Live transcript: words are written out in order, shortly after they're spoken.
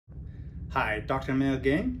Hi, Dr. Men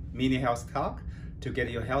again, Mini Health Talk to get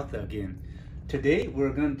your health again. Today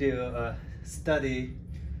we're going to study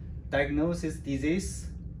diagnosis disease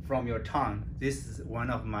from your tongue. This is one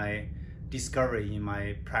of my discovery in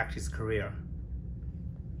my practice career.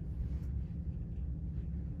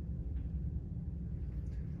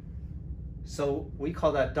 So we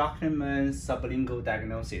call that Dr. Men Sublingual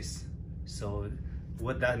Diagnosis. So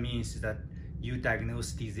what that means is that you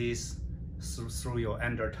diagnose disease through your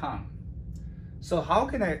under tongue. So how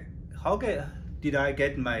did I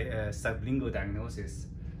get my sublingual diagnosis?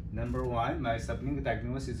 Number one, my sublingual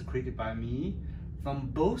diagnosis is created by me from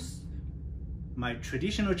both my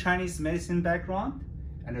traditional Chinese medicine background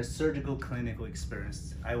and a surgical clinical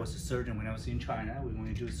experience. I was a surgeon when I was in China. When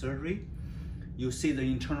you do surgery, you see the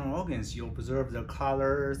internal organs, you observe the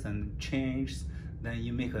colors and changes, then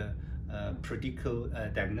you make a predictable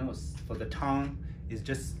diagnosis. For the tongue, it's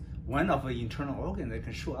just one of the internal organs that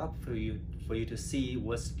can show up for you to see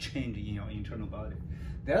what's changing in your internal body.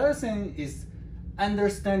 The other thing is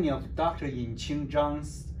understanding of Dr. Yinching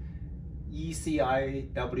Zhao's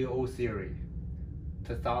ECIWO theory,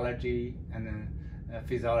 pathology and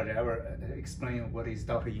physiology. I will explain what is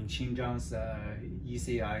Dr. Yinching Zhao's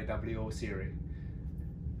ECIWO theory.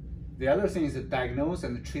 The other thing is to diagnose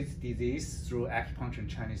and treat disease through acupuncture and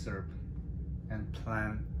Chinese herb and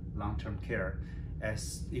plan long-term care.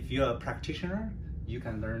 As if you're a practitioner, you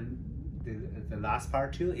can learn the last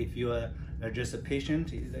part too. If you are just a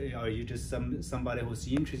patient, or you just somebody who's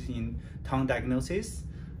interested in tongue diagnosis,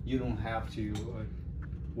 you don't have to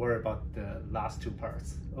worry about the last two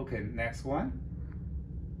parts. Okay, next one.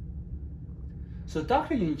 So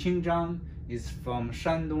Dr. Yinching Zhao is from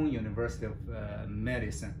Shandong University of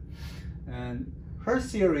Medicine, and her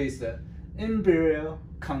theory is that embryo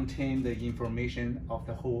contains the information of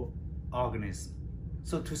the whole organism.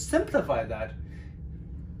 So to simplify that,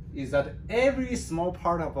 is that every small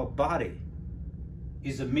part of our body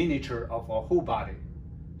is a miniature of our whole body.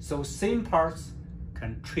 So same parts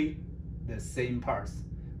can treat the same parts.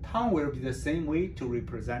 Tongue will be the same way to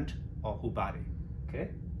represent our whole body. Okay,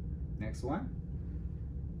 next one.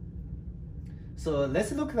 So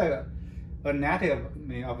let's look at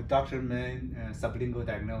anatomy of Dr. Men Sublingual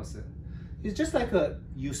Diagnosis. It's just like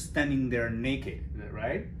you standing there naked,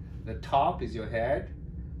 right? The top is your head,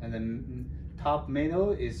 and the top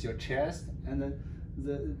middle is your chest, and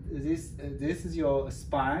this is your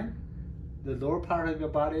spine. The lower part of your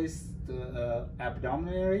body is the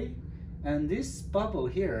abdominal area, and this bubble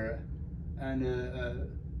here, and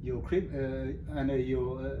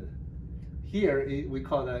here we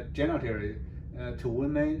call that genital. To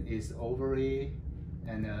women is ovary,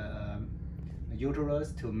 and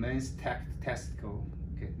uterus. To men's testicle.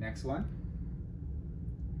 Okay, next one.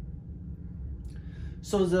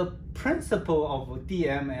 So the principle of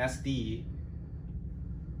DMSD,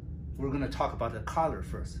 we're going to talk about the color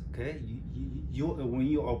first. Okay, when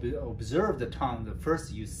you observe the tongue, the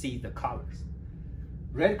first you see the colors.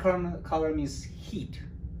 Red color means heat,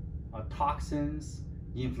 or toxins,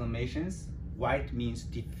 inflammations. White means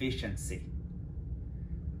deficiency.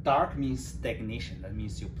 Dark means stagnation. That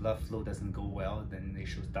means your blood flow doesn't go well, then it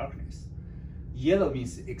shows darkness. Yellow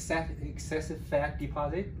means excessive fat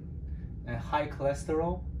deposit and high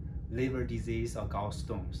cholesterol, liver disease, or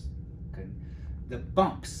gallstones. Okay. The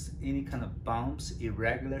bumps, any kind of bumps,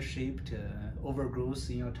 irregular shaped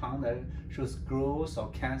overgrowth in your tongue, that shows growth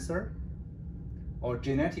or cancer, or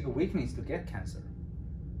genetic weakness to get cancer.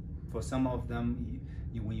 For some of them,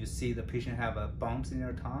 when you see the patient have bumps in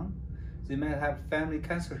their tongue, they might have family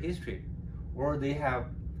cancer history, or they have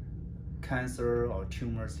cancer or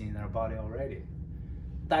tumors in their body already.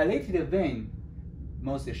 Dilated vein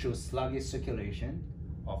mostly shows sluggish circulation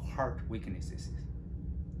or heart weaknesses.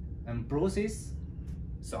 Ambrosis,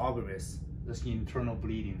 Sobrosis, those internal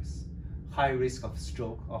bleedings, high risk of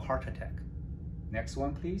stroke or heart attack. Next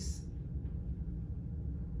one, please.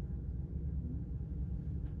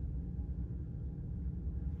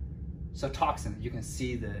 So toxin, you can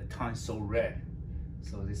see the tongue is so red.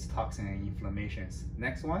 So this toxin and inflammations.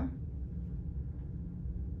 Next one.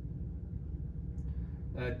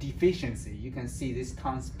 Deficiency, you can see this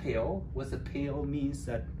tongue's pale. What's the pale means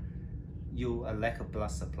that you lack a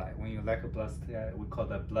blood supply. When you lack a blood supply, we call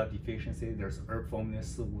that blood deficiency. There's herb formula,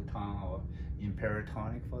 tongue, or impaired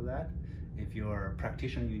tonic for that. If you're a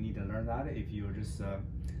practitioner, you need to learn that. If you're just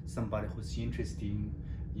somebody who's interested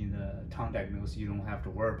in the tongue diagnosis, you don't have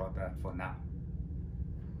to worry about that for now.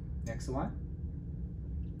 Next one.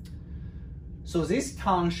 So this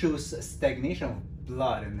tongue shows stagnation of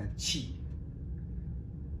blood and qi.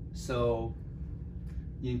 So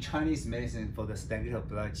in Chinese medicine, for the stagnation of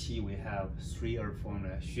blood qi, we have 3 herb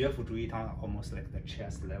formula. 血府主义汤 almost like the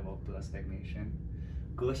chest level of blood stagnation.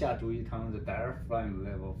 阁下主义汤 the diaphragm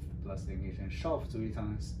level of blood stagnation. 少府主义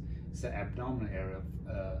汤 is the abdominal area of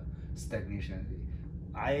stagnation.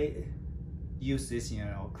 I use this in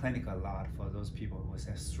our clinic a lot for those people who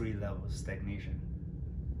have 3 levels of stagnation.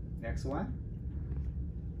 Next one.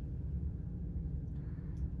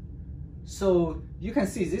 So you can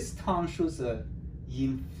see this tongue shows a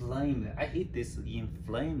inflamed. I hate this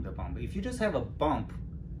inflamed bump. If you just have a bump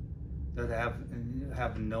that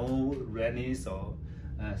have no redness or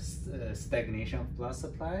stagnation of blood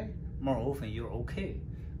supply, more often you're okay.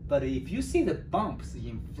 But if you see the bumps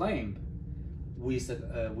inflamed with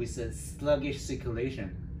a sluggish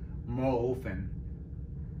circulation, more often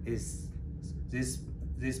is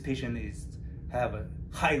this patient have a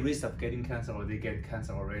high risk of getting cancer, or they get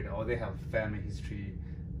cancer already, or they have family history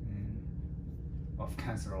of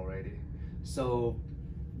cancer already. So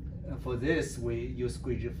for this, we use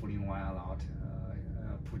桂枝茯苓丸 a lot,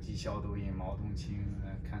 普济消毒饮、毛冬青,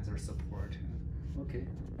 cancer support. Okay,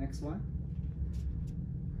 next one.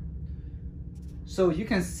 So you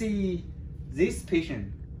can see this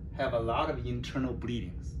patient have a lot of internal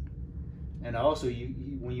bleedings, and also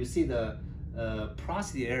when you see the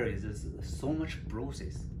prostate areas, there's so much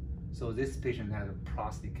Sobrosis. So this patient has a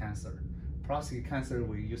prostate cancer. Prostate cancer,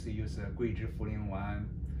 we used to use 桂枝茯苓丸、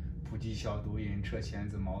普济消毒饮、车前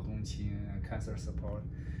子、毛冬青, cancer support.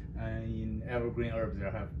 And in evergreen herbs,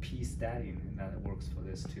 they have P-statin, and that works for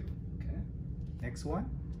this too. Okay, next one.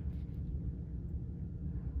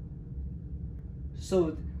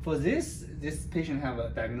 So for this patient have a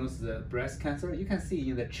diagnosed breast cancer. You can see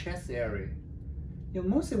in the chest area.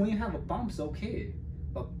 Mostly when you have a bump, it's okay,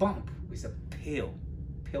 but bump with a pale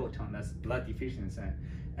tongue, that's blood deficiency,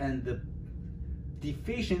 and the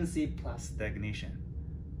deficiency plus stagnation.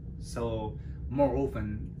 So more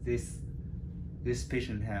often this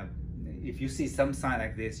patient have, if you see some sign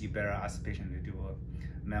like this, you better ask the patient to do a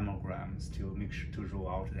mammograms to make sure to rule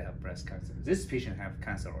out they have breast cancer. This patient have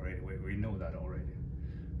cancer already. We know that already.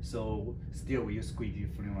 So still we use 桂枝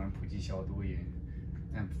茯苓丸、普济消毒饮.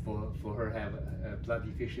 And for her have a blood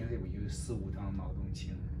deficiency, we use 四物汤、毛冬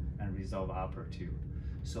青 and resolve upper too.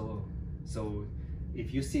 So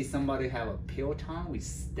if you see somebody have a pale tongue with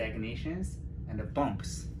stagnations and the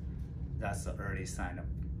bumps, that's the early sign of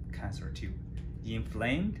cancer too.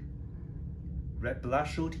 Inflamed, red blood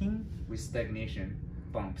shooting with stagnation,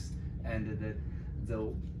 bumps, and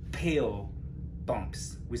the pale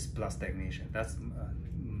bumps with blood stagnation. That's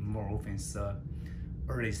more often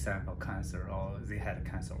early sign of cancer, or they had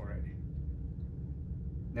cancer already.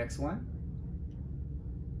 Next one.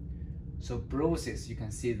 So Sobrosis, you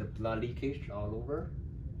can see the blood leakage all over.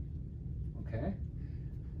 Okay.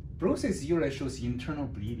 Sobrosis usually shows internal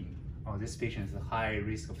bleeding. Oh, this patient is a high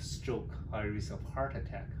risk of stroke, high risk of heart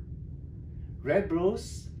attack. Red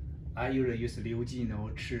Bros, I usually use 硫基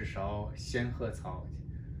蓼、赤芍、仙鹤草、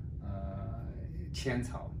千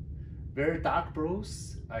草. Very dark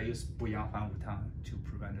Bros, I use 补阳还五汤 to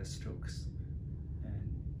prevent the strokes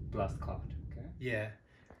and blood clot. Okay. Yeah.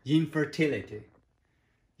 Infertility.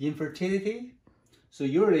 So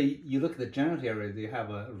usually you look at the genital area, they have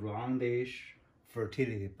a roundish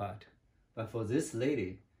fertility bud. But for this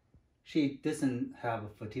lady, she doesn't have a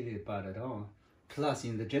fertility bud at all. Plus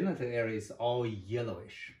in the genital area, it's all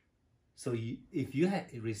yellowish. So if you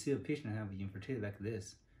receive a patient have infertility like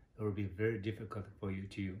this, it will be very difficult for you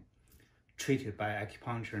to treat it by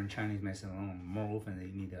acupuncture and Chinese medicine alone. More often they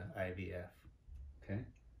need an IVF. Okay,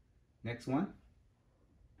 next one.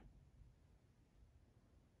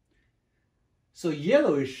 So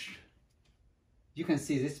yellowish, you can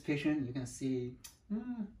see this patient, you can see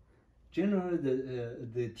generally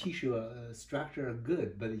the tissue structure are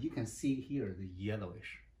good, but you can see here the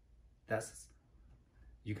yellowish. That's,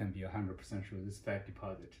 you can be 100% sure this fat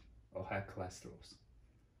deposit or high cholesterol.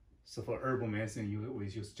 So for herbal medicine, you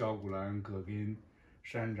always use 焦骨兰、葛根、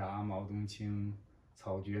山楂、毛冬青、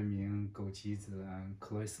草决明、枸杞子 and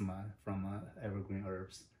colocima from evergreen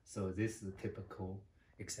herbs. So this is the typical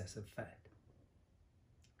excessive fat.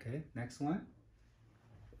 Okay, next one.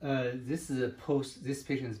 This is this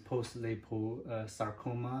patient's post-lipo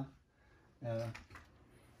sarcoma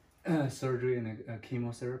surgery and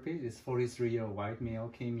chemotherapy. This 43-year-old white male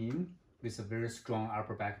came in with a very strong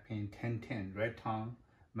upper back pain, 10-10, red tongue,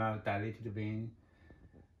 mild dilated vein,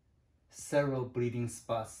 several bleeding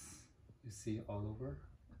spots you see all over,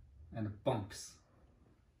 and bumps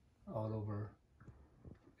all over.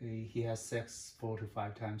 He has sex 4 to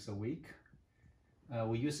 5 times a week.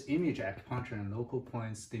 We use image acupuncture and local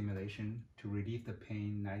point stimulation to relieve the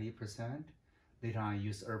pain 90%, Later on, I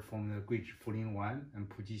use herb from the 桂枝茯苓丸 and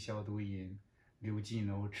普济消毒饮、刘金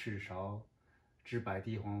楼、赤芍、知柏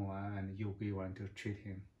地黄丸 and 右归丸 to treat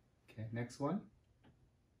him. Okay, next one.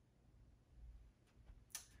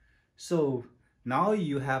 So now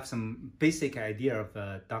you have some basic idea of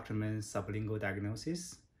Dr. Men Sublingual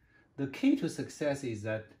Diagnosis. The key to success is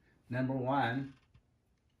that, number one,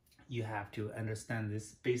 you have to understand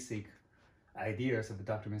this basic ideas of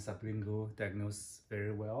Dr. Men Sublingual Diagnosis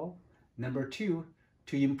very well. Number two,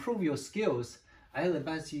 to improve your skills, I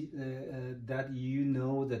advise you that you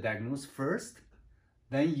know the diagnosis first,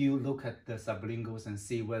 then you look at the sublinguals and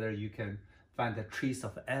see whether you can find a trace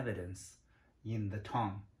of evidence in the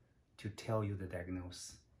tongue to tell you the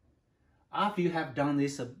diagnosis. After you have done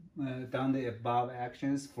this, done the above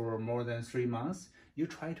actions for more than 3 months, you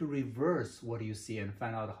try to reverse what you see and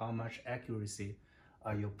find out how much accuracy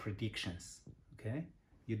are your predictions. Okay,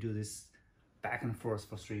 you do this back and forth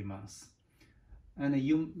for 3 months. And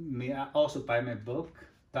you may also buy my book,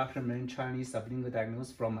 Dr. Men Chinese Sublingual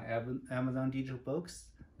Diagnosis, from Amazon Digital Books.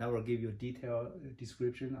 That will give you a detailed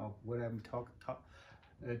description of what I'm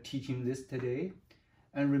teaching this today.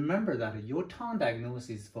 And remember that your tongue diagnosis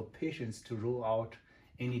is for patients to rule out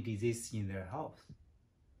any disease in their health.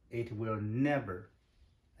 It will never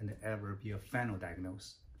and ever be a final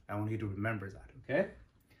diagnosis. I want you to remember that, okay?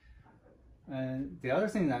 And the other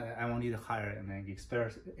thing that I want you to hire an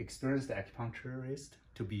experienced acupuncturist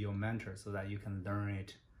to be your mentor so that you can learn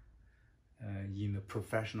it in a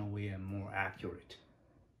professional way and more accurate.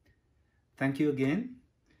 Thank you again.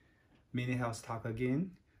 Mini Health Talk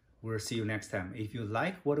again. We'll see you next time. If you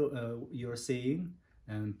like what you're saying,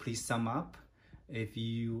 please sum up. If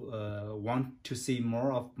you want to see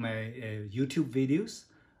more of my YouTube videos,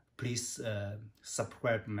 please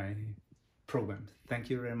subscribe my program. Thank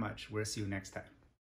you very much. We'll see you next time.